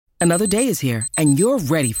Another day is here, and you're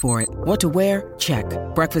ready for it. What to wear? Check.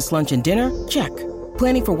 Breakfast, lunch, and dinner? Check.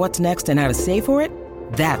 Planning for what's next and how to save for it?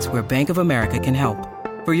 That's where Bank of America can help.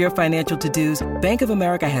 For your financial to-dos, Bank of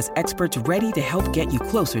America has experts ready to help get you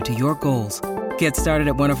closer to your goals. Get started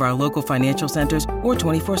at one of our local financial centers or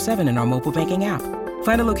 24/7 in our mobile banking app.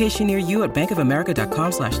 Find a location near you at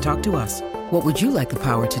bankofamerica.com/talktous. What would you like the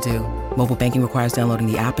power to do? Mobile banking requires downloading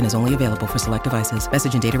the app and is only available for select devices.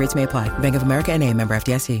 Message and data rates may apply. Bank of America N.A., member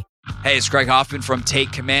FDIC. Hey, it's Greg Hoffman from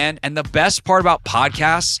Take Command, and the best part about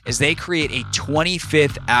podcasts is they create a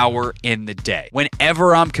 25th hour in the day.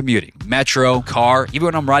 Whenever I'm commuting, metro, car, even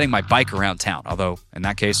when I'm riding my bike around town, although in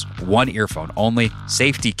that case, one earphone only,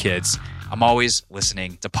 safety kids, I'm always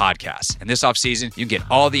listening to podcasts. And this offseason, you can get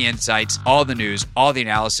all the insights, all the news, all the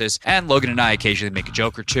analysis, and Logan and I occasionally make a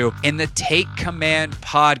joke or two in the Take Command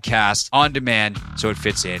podcast on demand so it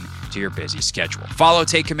fits in to your busy schedule. Follow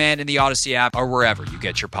Take Command in the Odyssey app or wherever you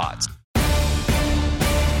get your pods.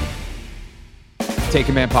 Take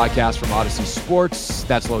Command podcast from Odyssey Sports.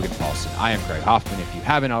 That's Logan Paulson. I am Greg Hoffman. If you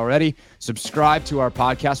haven't already, subscribe to our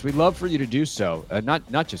podcast. We'd love for you to do so,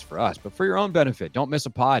 not just for us, but for your own benefit. Don't miss a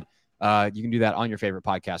pod. You can do that on your favorite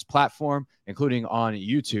podcast platform, including on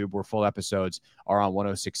YouTube, where full episodes are on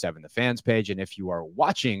 1067 The Fans page. And if you are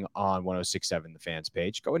watching on 1067 The Fans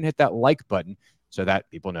page, go ahead and hit that like button so that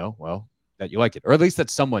people know, well, that you liked it, or at least that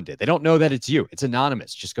someone did. They don't know that it's you. It's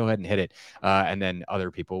anonymous. Just go ahead and hit it. And then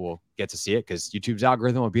other people will get to see it because YouTube's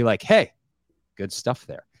algorithm will be like, hey, good stuff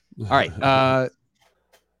there. All right.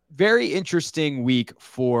 Very interesting week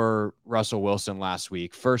for Russell Wilson last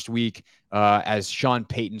week. First week as Sean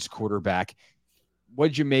Payton's quarterback. What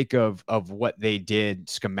did you make of what they did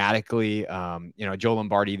schematically? Joe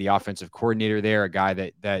Lombardi, the offensive coordinator there, a guy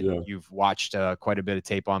that you've watched quite a bit of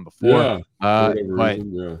tape on before.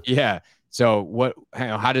 Yeah. So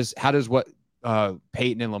how does what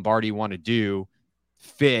Payton and Lombardi want to do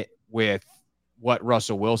fit with what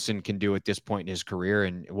Russell Wilson can do at this point in his career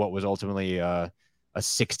and what was ultimately a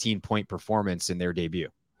 16-point performance in their debut?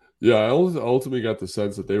 Yeah, I ultimately got the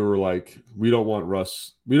sense that they were like, we don't want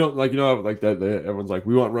Russ. We don't like that. Everyone's like,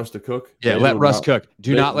 we want Russ to cook. Yeah, let Russ cook.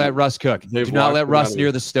 Do not let Russ cook. Do not let Russ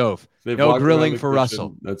near the stove. No grilling for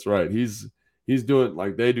Russell. That's right. He's doing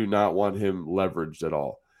like they do not want him leveraged at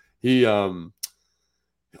all. He lots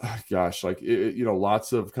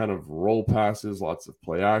of kind of roll passes, lots of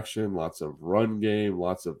play action, lots of run game,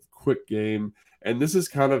 lots of quick game. And this is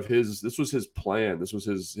kind of this was his plan. This was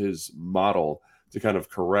his model to kind of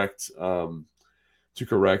correct Jameis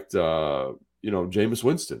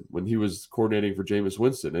Winston when he was coordinating for Jameis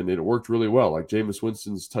Winston. And it worked really well. Like Jameis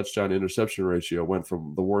Winston's touchdown interception ratio went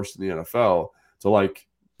from the worst in the NFL to like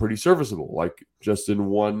pretty serviceable, like just in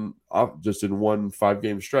one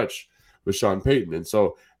 5-game stretch with Sean Payton. And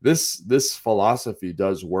so this philosophy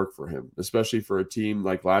does work for him, especially for a team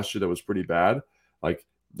like last year that was pretty bad. Like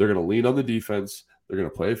they're going to lean on the defense. They're going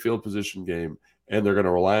to play a field position game, and they're going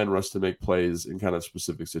to rely on Russ to make plays in kind of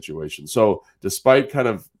specific situations. So despite kind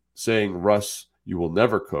of saying, Russ, you will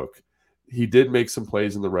never cook, he did make some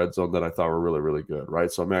plays in the red zone that I thought were really, really good, right?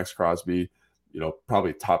 So Max Crosby,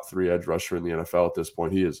 probably top 3 edge rusher in the NFL at this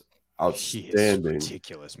point. He is outstanding. He is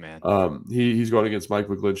ridiculous, man. He's going against Mike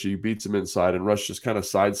McGlinchey, beats him inside, and Russ just kind of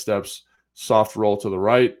sidesteps, soft roll to the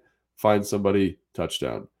right, finds somebody,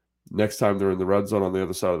 touchdown. Next time they're in the red zone on the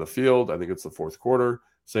other side of the field, I think it's the fourth quarter,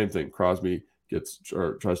 same thing. Crosby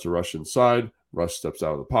tries to rush inside. Russ steps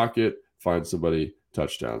out of the pocket, finds somebody,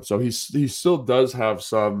 touchdown. So he still does have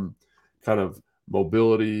some kind of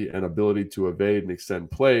mobility and ability to evade and extend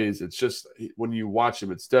plays. It's just when you watch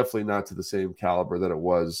him, it's definitely not to the same caliber that it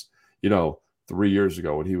was, 3 years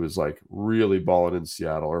ago when he was like really balling in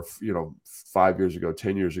Seattle, or 5 years ago,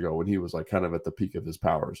 10 years ago when he was like kind of at the peak of his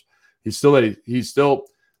powers. He's still.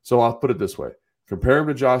 So I'll put it this way: compare him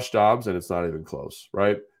to Josh Dobbs, and it's not even close,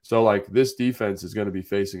 right? So like this defense is going to be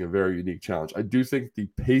facing a very unique challenge. I do think the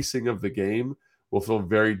pacing of the game will feel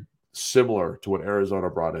very similar to what Arizona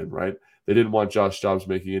brought in, right? They didn't want Josh Dobbs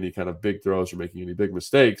making any kind of big throws or making any big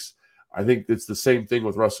mistakes. I think it's the same thing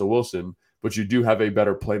with Russell Wilson, but you do have a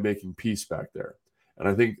better playmaking piece back there. And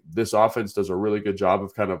I think this offense does a really good job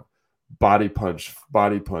of kind of body punch.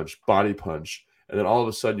 And then all of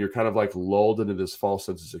a sudden you're kind of like lulled into this false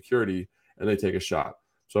sense of security, and they take a shot.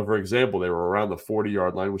 So for example, they were around the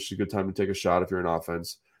 40-yard line, which is a good time to take a shot if you're an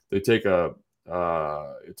offense. They take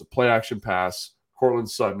it's a play action pass. Cortland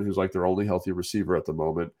Sutton, who's like their only healthy receiver at the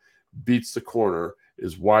moment, beats the corner,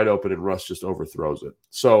 is wide open, and Russ just overthrows it.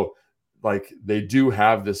 So like they do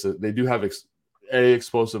have this,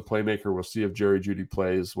 explosive playmaker. We'll see if Jerry Jeudy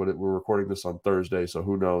plays. We're recording this on Thursday, so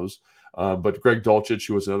who knows? But Greg Dulcich,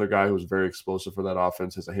 who was another guy who was very explosive for that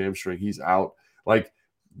offense, has a hamstring. He's out. Like,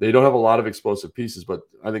 they don't have a lot of explosive pieces, but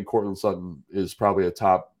I think Courtland Sutton is probably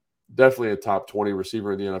definitely a top 20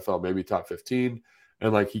 receiver in the NFL, maybe top 15.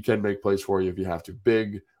 And like, he can make plays for you if you have to.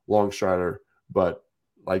 Big, long strider, but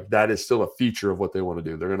like, that is still a feature of what they want to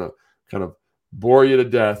do. They're going to kind of bore you to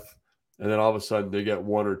death, and then all of a sudden they get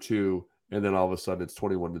one or two, and then all of a sudden it's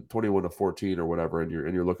 21 to 14 or whatever, and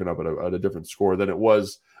you're looking up at a different score than it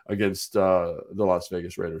was against the Las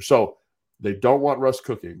Vegas Raiders. So they don't want Russ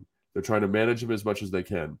cooking. They're trying to manage him as much as they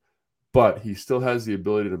can, but he still has the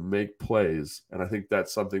ability to make plays, and I think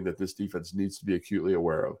that's something that this defense needs to be acutely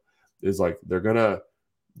aware of. Is like, they're gonna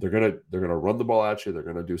run the ball at you. They're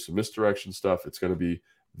gonna do some misdirection stuff. It's gonna be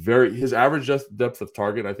his average depth of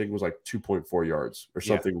target, I think, was like 2.4 yards or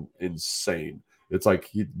something insane. It's like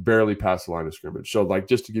he barely passed the line of scrimmage. So, like,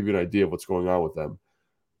 just to give you an idea of what's going on with them,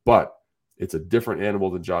 but it's a different animal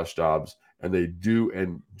than Josh Dobbs,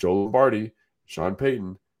 and Joe Lombardi, Sean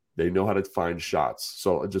Payton, they know how to find shots.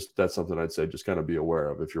 So that's something I'd say just kind of be aware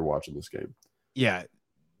of if you're watching this game. Yeah.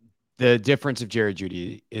 The difference of Jerry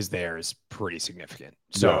Jeudy is pretty significant.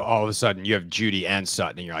 So all of a sudden you have Jeudy and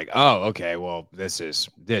Sutton, and you're like, oh, okay, well, this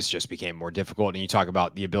just became more difficult. And you talk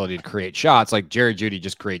about the ability to create shots. Like, Jerry Jeudy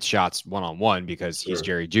just creates shots one-on-one because he's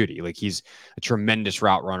Jerry Jeudy. Like, he's a tremendous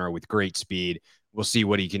route runner with great speed. We'll see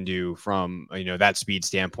what he can do from, that speed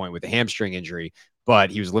standpoint with the hamstring injury. But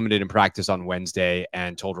he was limited in practice on Wednesday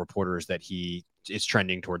and told reporters that he is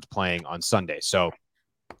trending towards playing on Sunday. So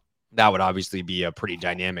that would obviously be a pretty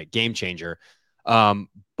dynamic game changer.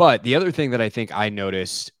 But the other thing that I think I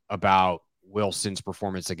noticed about Wilson's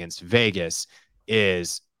performance against Vegas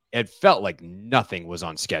is it felt like nothing was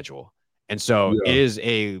on schedule. And so it is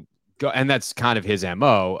and that's kind of his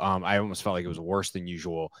MO. I almost felt like it was worse than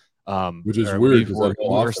usual. Which is weird because that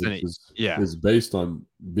whole offense is based on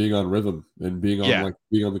being on rhythm and being on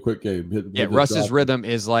being on the quick game. Russ's rhythm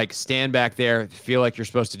is like, stand back there, feel like you're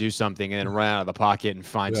supposed to do something, and then run out of the pocket and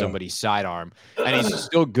find somebody's sidearm. And he's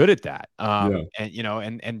still good at that.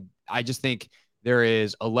 And I just think there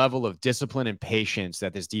is a level of discipline and patience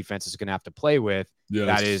that this defense is going to have to play with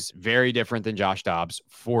that is very different than Josh Dobbs,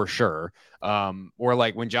 for sure. Or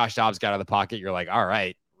like when Josh Dobbs got out of the pocket, you're like, all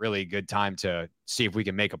right, really good time to see if we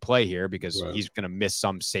can make a play here, because he's going to miss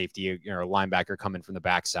some safety, a linebacker coming from the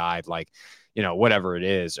backside, like, whatever it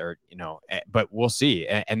is, or, but we'll see.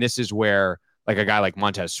 And this is where, like, a guy like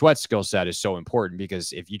Montez Sweat's skill set is so important,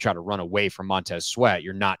 because if you try to run away from Montez Sweat,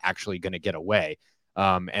 you're not actually going to get away.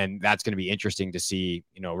 And that's going to be interesting to see,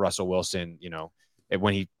 Russell Wilson,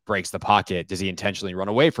 when he breaks the pocket, does he intentionally run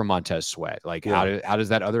away from Montez Sweat? Like, how does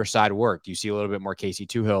that other side work? Do you see a little bit more Casey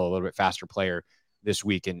Toohill, a little bit faster player this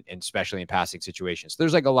week, and especially in passing situations?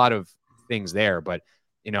 There's like a lot of things there, but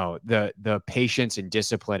the patience and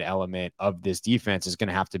discipline element of this defense is going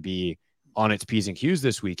to have to be on its P's and Q's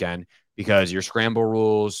this weekend, because your scramble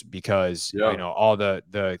rules, because all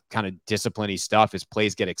the kind of discipline-y stuff as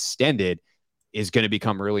plays get extended is going to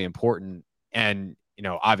become really important. And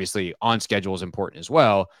obviously on schedule is important as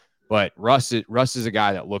well, but Russ is a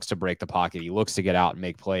guy that looks to break the pocket. He looks to get out and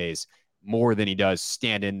make plays more than he does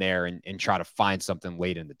stand in there and try to find something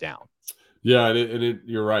late in the down. Yeah, and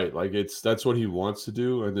you're right. Like, that's what he wants to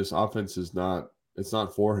do, and this offense it's not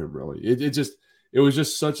for him, really. It was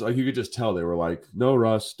just such, like, you could just tell they were like, no,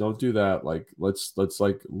 Russ, don't do that. Like, let's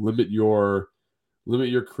like limit your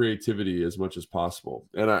creativity as much as possible.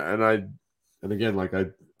 And again, like, I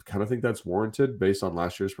kind of think that's warranted based on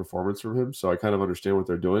last year's performance from him. So I kind of understand what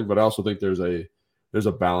they're doing, but I also think there's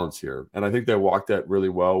a balance here. And I think they walked that really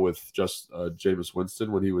well with just Jameis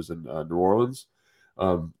Winston when he was in New Orleans.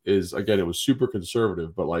 Again, it was super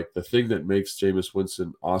conservative, but like, the thing that makes Jameis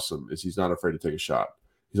Winston awesome is he's not afraid to take a shot.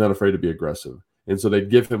 He's not afraid to be aggressive. And so they'd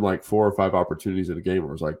give him like 4 or 5 opportunities in a game where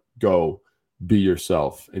it was like, go be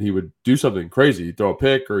yourself. And he would do something crazy. He'd throw a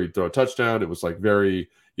pick or he'd throw a touchdown. It was like very,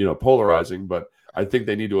 polarizing, but I think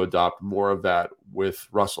they need to adopt more of that with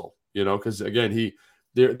Russell, because again,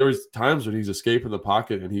 there was times when he's escaping the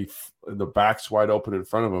pocket and the back's wide open in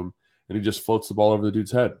front of him, and he just floats the ball over the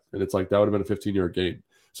dude's head. And it's like, that would have been a 15-yard gain.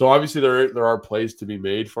 So obviously there are plays to be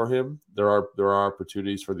made for him. There are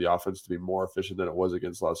opportunities for the offense to be more efficient than it was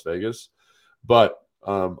against Las Vegas. But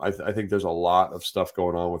I think there's a lot of stuff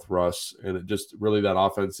going on with Russ, and it just really, that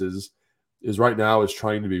offense is right now is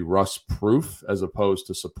trying to be Russ proof as opposed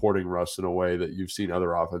to supporting Russ in a way that you've seen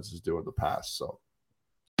other offenses do in the past. So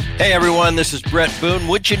Hey everyone, this is Brett Boone.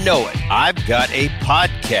 Would you know it? I've got a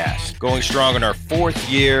podcast going strong in our 4th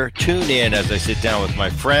year. Tune in as I sit down with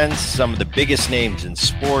my friends, some of the biggest names in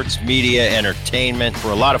sports, media, entertainment, for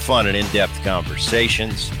a lot of fun and in-depth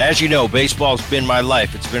conversations. As you know, baseball's been my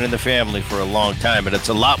life. It's been in the family for a long time, but it's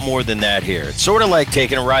a lot more than that here. It's sort of like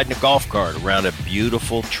taking a ride in a golf cart around a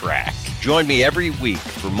beautiful track. Join me every week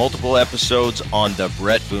for multiple episodes on the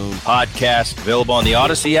Brett Boone Podcast, available on the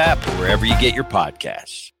Odyssey app or wherever you get your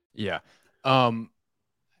podcasts. Yeah.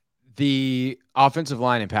 The offensive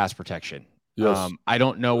line and pass protection. Yes. I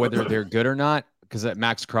don't know whether they're good or not because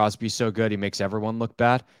Max Crosby's so good. He makes everyone look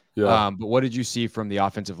bad. Yeah. But what did you see from the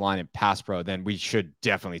offensive line and pass pro? Then we should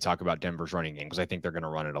definitely talk about Denver's running game because I think they're going to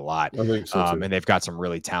run it a lot. I think so too. And they've got some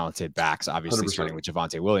really talented backs, obviously 100%. starting with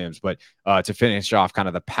Javonte Williams. But to finish off kind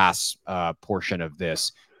of the pass portion of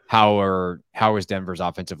this, how is Denver's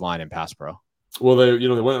offensive line and pass pro? Well, they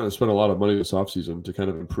went out and spent a lot of money this offseason to kind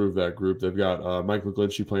of improve that group. They've got Mike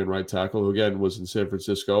McGlinchey playing right tackle, who again was in San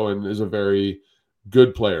Francisco and is a very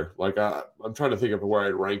good player. Like I'm trying to think of where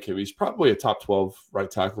I'd rank him. He's probably a top 12 right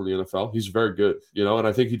tackle in the NFL. He's very good, and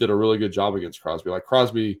I think he did a really good job against Crosby. Like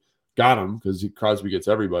Crosby got him because Crosby gets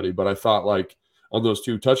everybody. But I thought like on those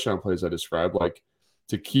 2 touchdown plays I described, like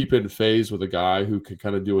to keep in phase with a guy who can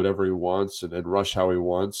kind of do whatever he wants and rush how he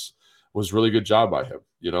wants was really good job by him,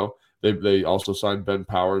 They also signed Ben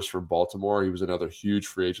Powers from Baltimore. He was another huge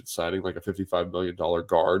free agent signing, like a $55 million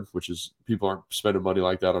guard, which is people aren't spending money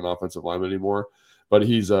like that on offensive linemen anymore. But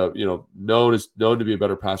he's known to be a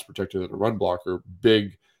better pass protector than a run blocker,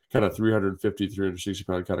 big kind of 350, 360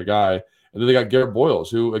 pound kind of guy. And then they got Garrett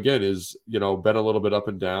Boyles, who again is, been a little bit up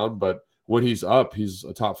and down, but when he's up, he's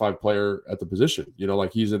a top 5 player at the position.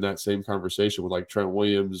 Like he's in that same conversation with like Trent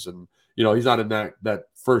Williams, and he's not in that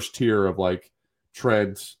first tier of like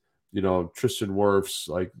Trent, Tristan Wirfs,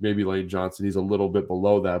 like maybe Lane Johnson. He's a little bit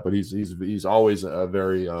below that, but he's always a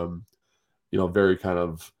very very kind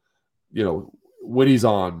of when he's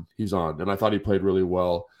on. And I thought he played really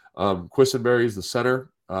well. Quisenberry is the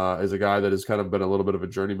center, is a guy that has kind of been a little bit of a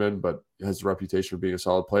journeyman, but has a reputation for being a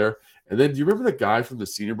solid player. And then do you remember the guy from the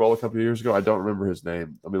Senior Bowl a couple of years ago? I don't remember his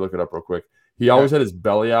name. Let me look it up real quick. He always had his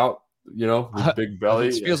belly out, his big belly.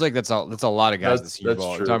 It feels like that's a lot of guys at the Senior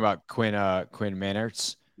Bowl. True. We're talking about Quinn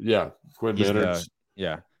Manners. Yeah, Quinn Manners.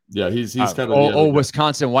 Yeah, he's kind of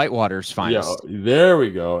Wisconsin Whitewater's finest. Yeah, there we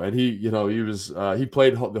go. And he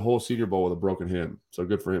played the whole Senior Bowl with a broken hand, so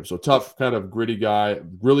good for him. So tough, kind of gritty guy,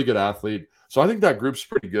 really good athlete. So I think that group's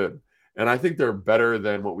pretty good, and I think they're better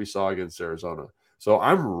than what we saw against Arizona. So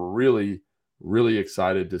I'm really, really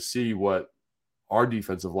excited to see what our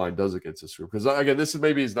defensive line does against this group, because again, this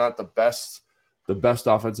is not the best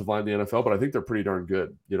offensive line in the NFL, but I think they're pretty darn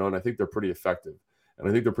good, and I think they're pretty effective. And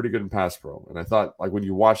I think they're pretty good in pass pro. And I thought, like, when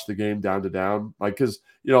you watch the game down to down, like, because,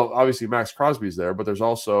 obviously Max Crosby's there, but there's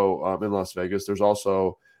also in Las Vegas, there's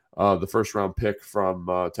also the first round pick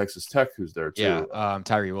from Texas Tech who's there too. Yeah,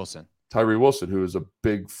 Tyree Wilson, who is a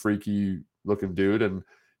big, freaky looking dude. And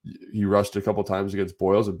he rushed a couple times against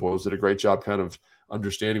Boyles, and Boyles did a great job kind of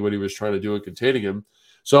understanding what he was trying to do and containing him.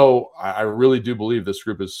 So I really do believe this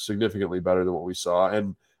group is significantly better than what we saw.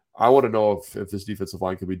 And I want to know if this defensive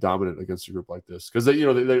line can be dominant against a group like this, because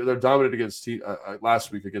they're dominant against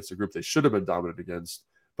last week against a group they should have been dominant against,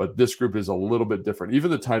 but this group is a little bit different.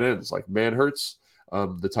 Even the tight ends, like Manhertz,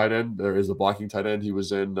 the tight end, there is a blocking tight end. He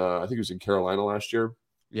was in I think he was in Carolina last year,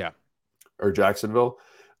 or Jacksonville.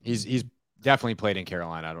 He's definitely played in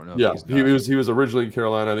Carolina. I don't know. Yeah, he was originally in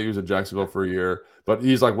Carolina. I think he was in Jacksonville for a year, but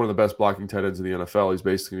he's like one of the best blocking tight ends in the NFL. He's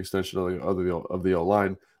basically an extension of the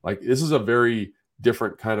O-line. Like, this is a very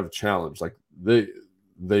different kind of challenge. Like the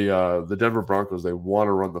Denver Broncos, they want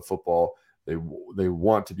to run the football. They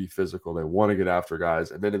want to be physical. They want to get after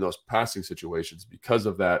guys. And then in those passing situations, because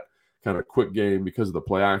of that kind of quick game, because of the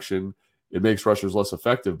play action, it makes rushers less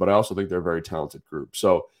effective. But I also think they're a very talented group.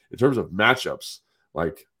 So in terms of matchups,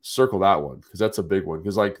 like, circle that one, because that's a big one.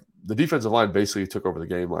 Because like the defensive line basically took over the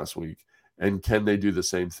game last week, and can they do the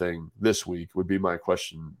same thing this week would be my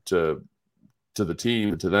question to the team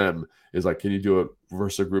and to them, is like, can you do it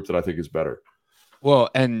versus a group that I think is better? Well,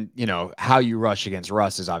 and how you rush against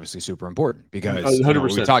Russ is obviously super important, because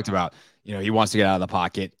 100%. We talked about, he wants to get out of the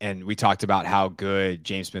pocket, and we talked about how good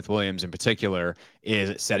James Smith-Williams in particular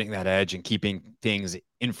is setting that edge and keeping things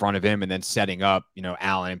in front of him, and then setting up,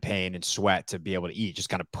 Allen and Payne and Sweat to be able to eat, just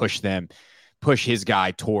kind of push his guy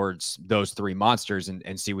towards those 3 monsters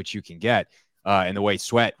and see what you can get. And the way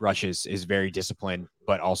Sweat rushes is very disciplined,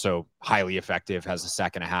 but also highly effective, has a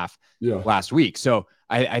sack and a half last week. So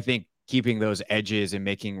I think keeping those edges and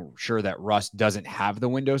making sure that Russ doesn't have the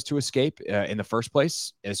windows to escape in the first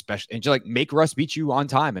place, especially, and just like make Russ beat you on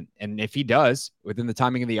time. And if he does within the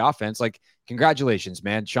timing of the offense, like, congratulations,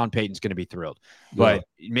 man. Sean Payton's going to be thrilled. But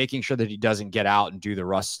making sure that he doesn't get out and do the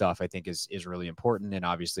Russ stuff, I think is really important. And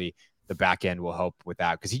obviously the back end will help with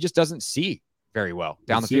that because he just doesn't see very well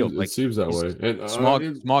down the field. Like, it seems that way. And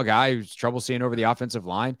small guy who's trouble seeing over the offensive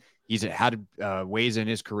line. He's had ways in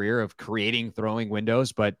his career of creating throwing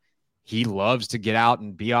windows, but he loves to get out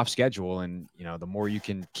and be off schedule. And, you know, the more you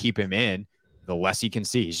can keep him in, the less he can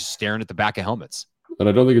see. He's just staring at the back of helmets. And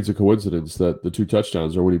I don't think it's a coincidence that the 2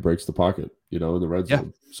 touchdowns are when he breaks the pocket, you know, in the red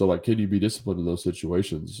zone. So, like, can you be disciplined in those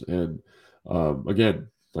situations? And again,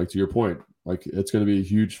 like, to your point, like, it's going to be a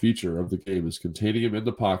huge feature of the game is containing him in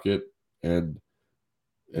the pocket and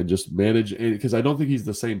just manage, because I don't think he's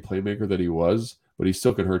the same playmaker that he was, but he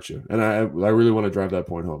still can hurt you. And I really want to drive that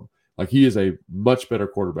point home. Like, he is a much better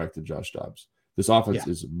quarterback than Josh Dobbs. This offense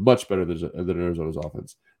is much better than Arizona's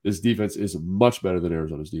offense. This defense is much better than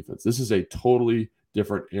Arizona's defense. This is a totally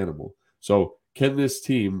different animal. So can this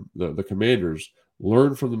team, the Commanders,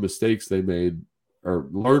 learn from the mistakes they made or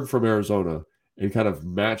learn from Arizona and kind of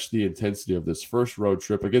match the intensity of this first road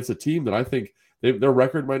trip against a team that I think their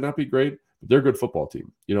record might not be great, but they're a good football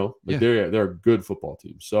team, you know? Like, they're a good football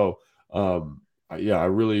team. So, I'm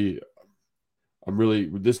really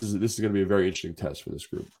this is going to be a very interesting test for this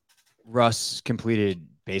group. Russ completed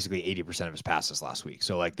basically 80% of his passes last week.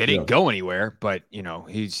 So, like, they didn't go anywhere, but, you know,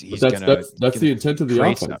 he's that's the intent of the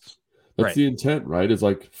offense. Stuff. That's the intent, right? Is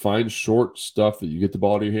like find short stuff that you get the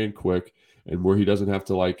ball to your hand quick and where he doesn't have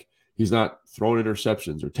to, like, he's not throwing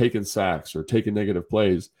interceptions or taking sacks or taking negative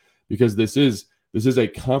plays, because this is a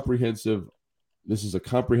comprehensive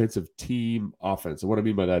team offense. And what I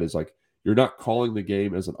mean by that is, like, you're not calling the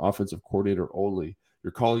game as an offensive coordinator only.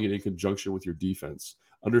 You're calling it in conjunction with your defense,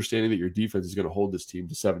 understanding that your defense is going to hold this team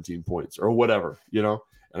to 17 points or whatever, you know?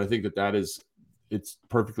 And I think it's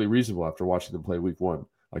perfectly reasonable after watching them play week 1.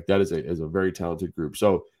 Like, that is a very talented group.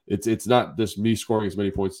 So it's not just me scoring as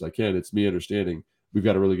many points as I can. It's me understanding we've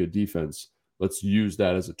got a really good defense. Let's use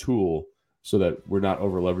that as a tool so that we're not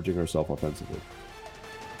over leveraging ourselves offensively.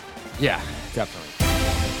 Yeah, definitely.